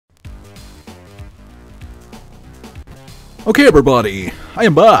Okay everybody, I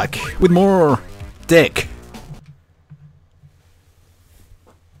am back with more deck.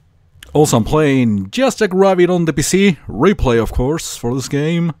 Also I'm playing just Jackrabbit on the PC, replay of course, for this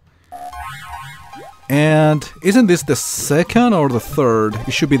game. And isn't this the second or the third?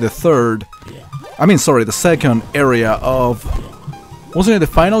 It should be the third. The second area of... Wasn't it the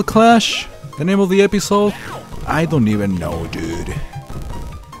final clash? The name of the episode? I don't even know, dude.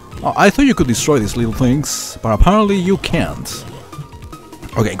 Oh, I thought you could destroy these little things, but apparently you can't.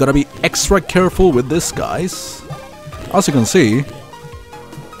 Okay, gotta be extra careful with these guys. As you can see,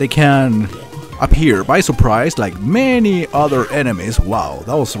 they can appear by surprise like many other enemies. Wow,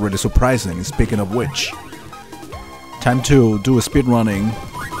 that was really surprising, speaking of which. Time to do a speedrunning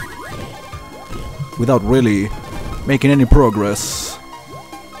without really making any progress.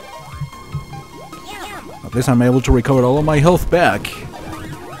 At least I'm able to recover all of my health back.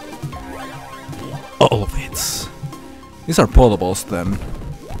 All of it. These are potables then.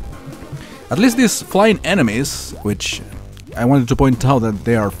 At least these flying enemies, which I wanted to point out that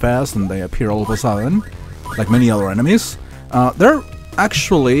they are fast and they appear all of a sudden, like many other enemies, they're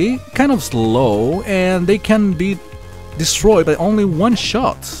actually kind of slow and they can be destroyed by only one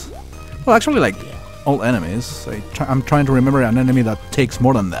shot. Well, actually, like all enemies. I'm trying to remember an enemy that takes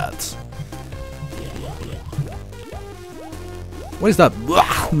more than that. What is that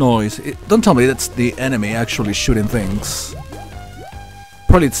noise? Don't tell me that's the enemy actually shooting things.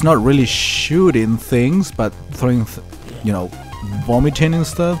 Probably it's not really shooting things, but throwing, vomiting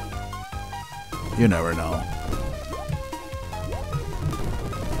instead. You never know.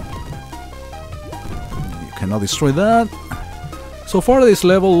 You cannot destroy that. So far this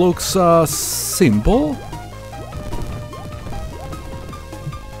level looks simple.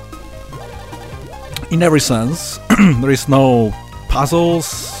 In every sense. There is no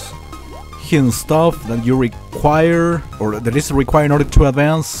puzzles, hidden stuff that you require, or that is required in order to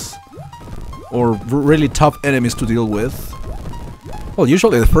advance, or really tough enemies to deal with. Well,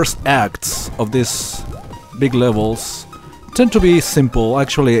 usually the first acts of these big levels tend to be simple.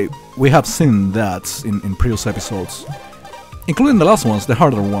 Actually, we have seen that in previous episodes, including the last ones, the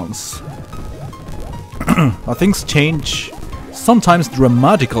harder ones. Things change sometimes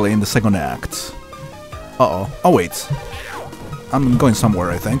dramatically in the second act. Uh-oh. Oh, wait. I'm going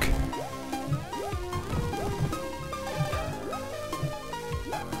somewhere, I think.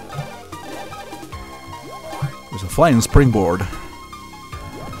 There's a flying springboard.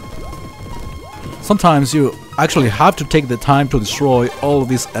 Sometimes you actually have to take the time to destroy all of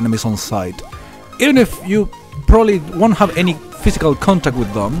these enemies on sight. Even if you probably won't have any physical contact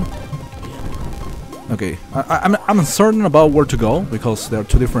with them. Okay, I'm uncertain about where to go, because there are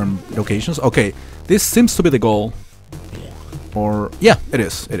two different locations. Okay, this seems to be the goal. Or, yeah, it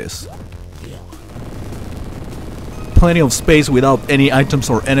is. Plenty of space without any items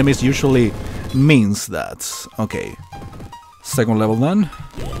or enemies usually means that. Okay, second level then.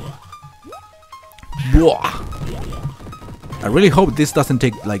 Blah. I really hope this doesn't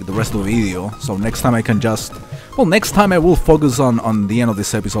take like the rest of the video, so next time I can just... Well, next time I will focus on the end of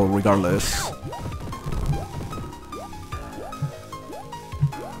this episode regardless.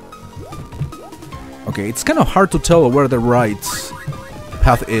 Okay, it's kind of hard to tell where the right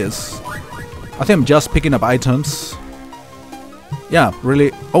path is. I think I'm just picking up items. Yeah,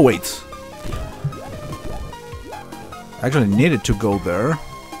 really... Oh, wait. I actually needed to go there.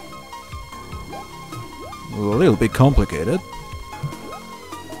 A little bit complicated.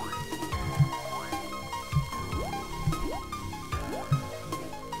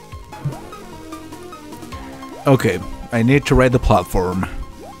 Okay, I need to ride the platform.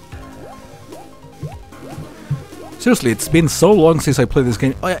 Seriously, it's been so long since I played this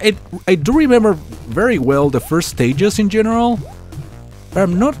game. I do remember very well the first stages in general, but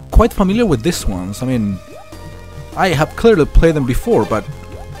I'm not quite familiar with these ones. I mean, I have clearly played them before, but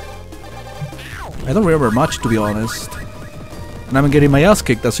I don't remember much, to be honest. And I'm getting my ass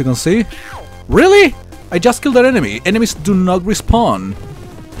kicked, as you can see. Really? I just killed that enemy. Enemies do not respawn.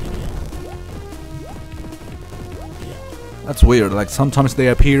 That's weird. Like, sometimes they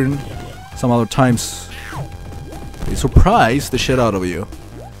appear, some other times they surprise the shit out of you.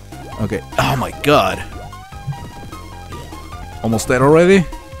 Okay. Oh my god. Almost dead already?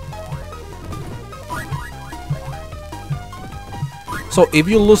 So if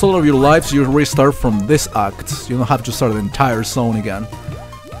you lose all of your lives, you restart from this act. You don't have to start the entire zone again.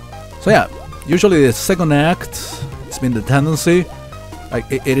 So yeah, usually the second act, it's been the tendency. Like,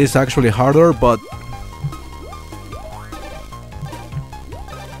 it is actually harder, but...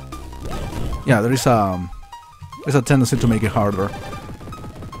 Yeah, there's a tendency to make it harder.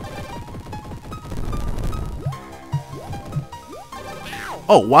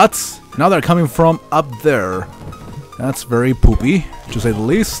 Oh, what? Now they're coming from up there. That's very poopy, to say the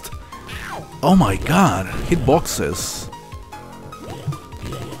least. Oh my god, hitboxes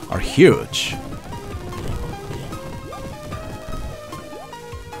are huge.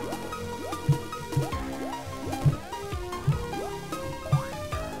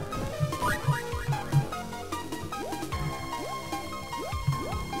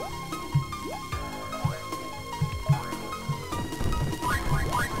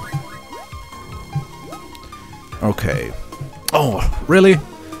 Okay. Oh, really?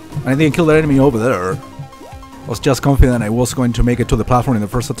 I didn't kill that enemy over there. I was just confident I was going to make it to the platform in the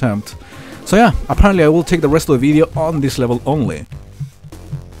first attempt. So yeah, apparently I will take the rest of the video on this level only.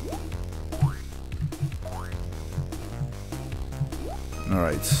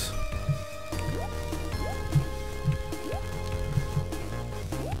 Alright.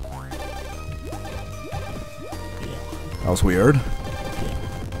 That was weird.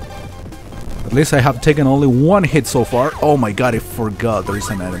 At least I have taken only one hit so far. Oh my god, I forgot there is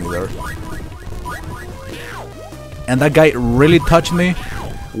an enemy there. And that guy really touched me.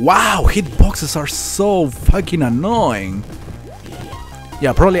 Wow, hitboxes are so fucking annoying.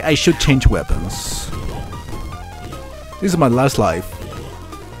 Yeah, probably I should change weapons. This is my last life.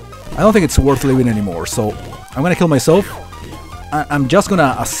 I don't think it's worth living anymore, so I'm gonna kill myself. I'm just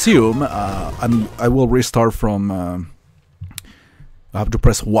gonna assume I will restart from... I have to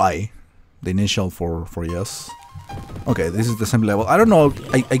press Y. The initial for yes. Okay, this is the same level. I don't know.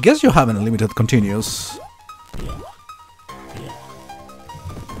 I guess you have an unlimited continuous.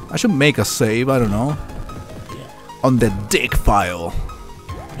 I should make a save. I don't know. On the dick file.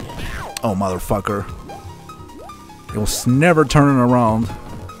 Oh motherfucker! It was never turning around.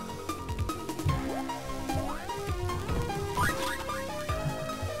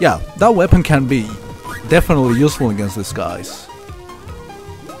 Yeah, that weapon can be definitely useful against these guys.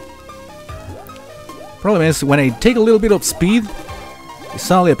 Problem is, when I take a little bit of speed, it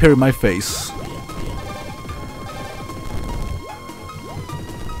suddenly appears in my face.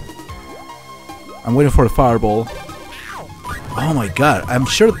 I'm waiting for a fireball. Oh my god, I'm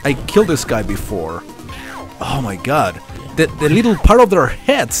sure I killed this guy before. Oh my god, the little part of their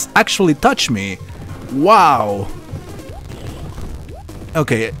heads actually touch me. Wow.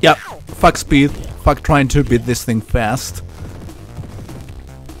 Okay, yeah, fuck speed, fuck trying to beat this thing fast.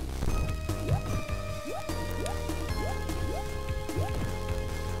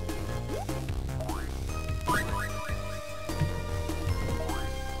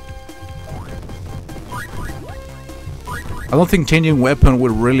 I don't think changing weapon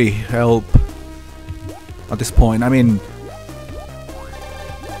would really help at this point. I mean,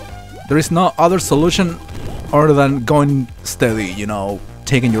 there is no other solution other than going steady, you know,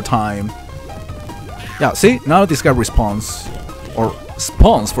 taking your time. Yeah, see? Now this guy respawns. Or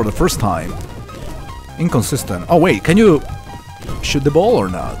spawns for the first time. Inconsistent. Oh wait, can you shoot the ball or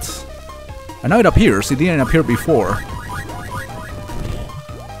not? And now it appears. It didn't appear before.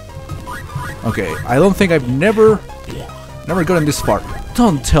 Okay, I don't think I've never gotten this far.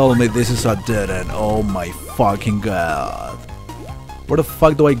 Don't tell me this is a dead end. Oh my fucking god. Where the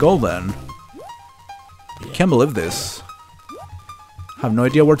fuck do I go then? Can't believe this. Have no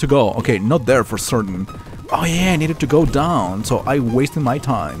idea where to go. Okay, not there for certain. Oh yeah, I needed to go down, so I wasted my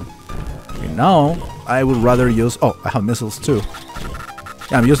time. Okay, now I would rather use... Oh, I have missiles too.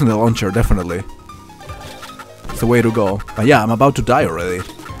 Yeah, I'm using the launcher, definitely. It's the way to go. But yeah, I'm about to die already.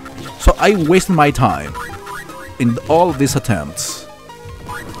 So I wasted my time in all of these attempts.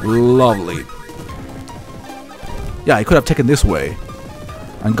 Lovely. Yeah, I could have taken this way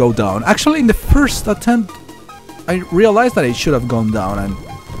and go down. Actually, in the first attempt, I realized that I should have gone down, and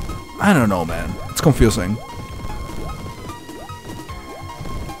I don't know, man. It's confusing.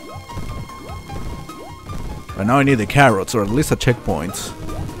 But now I need the carrots, or at least a checkpoint.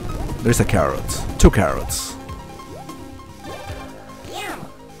 There's a carrot. 2 carrots.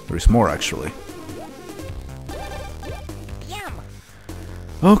 There's more, actually.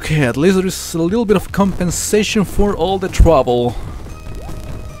 Okay, at least there's a little bit of compensation for all the trouble.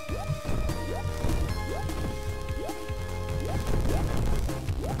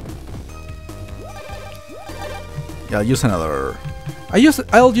 Yeah, I'll use another...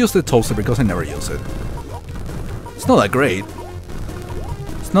 I'll use the toaster because I never use it. It's not that great.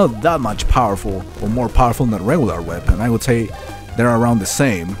 It's not that much powerful, or more powerful than a regular weapon. I would say they're around the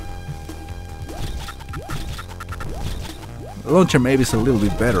same. The launcher maybe is a little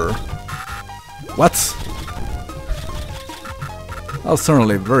bit better. What? That was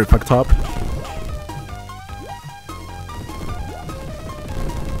certainly very fucked up.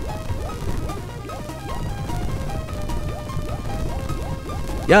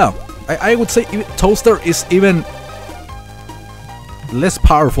 yeah, I would say Toaster is even less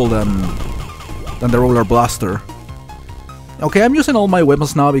powerful than the Roller Blaster. Okay, I'm using all my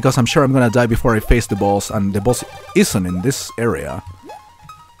weapons now because I'm sure I'm gonna die before I face the boss, and the boss isn't in this area.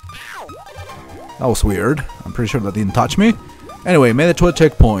 That was weird. I'm pretty sure that didn't touch me. Anyway, made it to a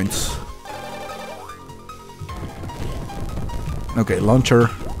checkpoint. Okay, launcher.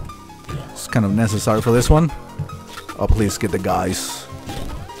 It's kind of necessary for this one. Oh, please get the guys.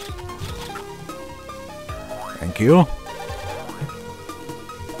 Thank you.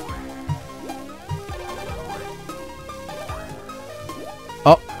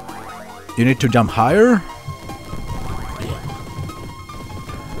 Oh, you need to jump higher?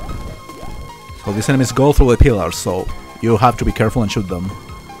 So these enemies go through the pillars, so you have to be careful and shoot them.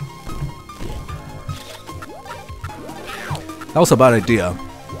 That was a bad idea.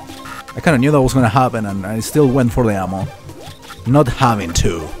 I kind of knew that was going to happen, and I still went for the ammo. Not having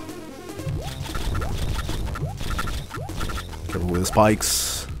to. Careful with the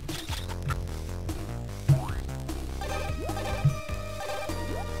spikes.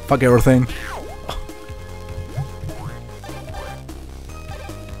 Fuck everything.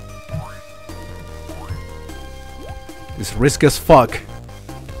 It's risky as fuck.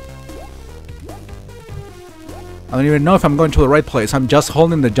 I don't even know if I'm going to the right place. I'm just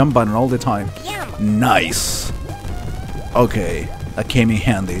holding the jump button all the time. Nice. Okay, that came in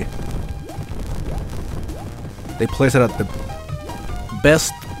handy. They place it at the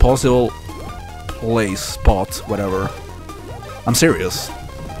best possible place, spot, whatever. I'm serious.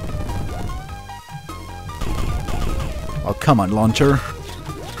 Oh, come on, launcher.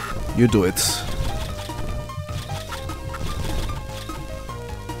 You do it.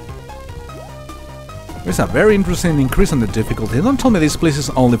 There's a very interesting increase in the difficulty. Don't tell me this place is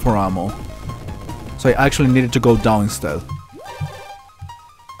only for ammo. So I actually needed to go down instead.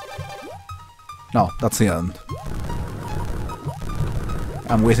 No, that's the end.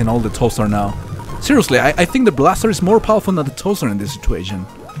 I'm wasting all the toaster now. Seriously, I think the blaster is more powerful than the toaster in this situation.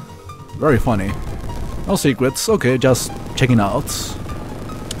 Very funny. No secrets, okay, just checking out.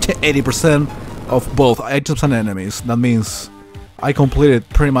 80% of both items and enemies. That means I completed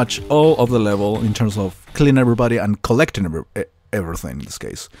pretty much all of the level in terms of killing everybody and collecting everything in this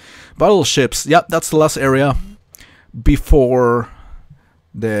case. Battleships, yeah, that's the last area before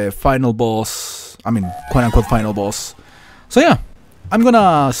the final boss. I mean, quote-unquote final boss. So yeah, I'm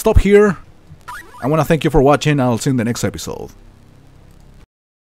gonna stop here. I wanna thank you for watching. I'll see you in the next episode.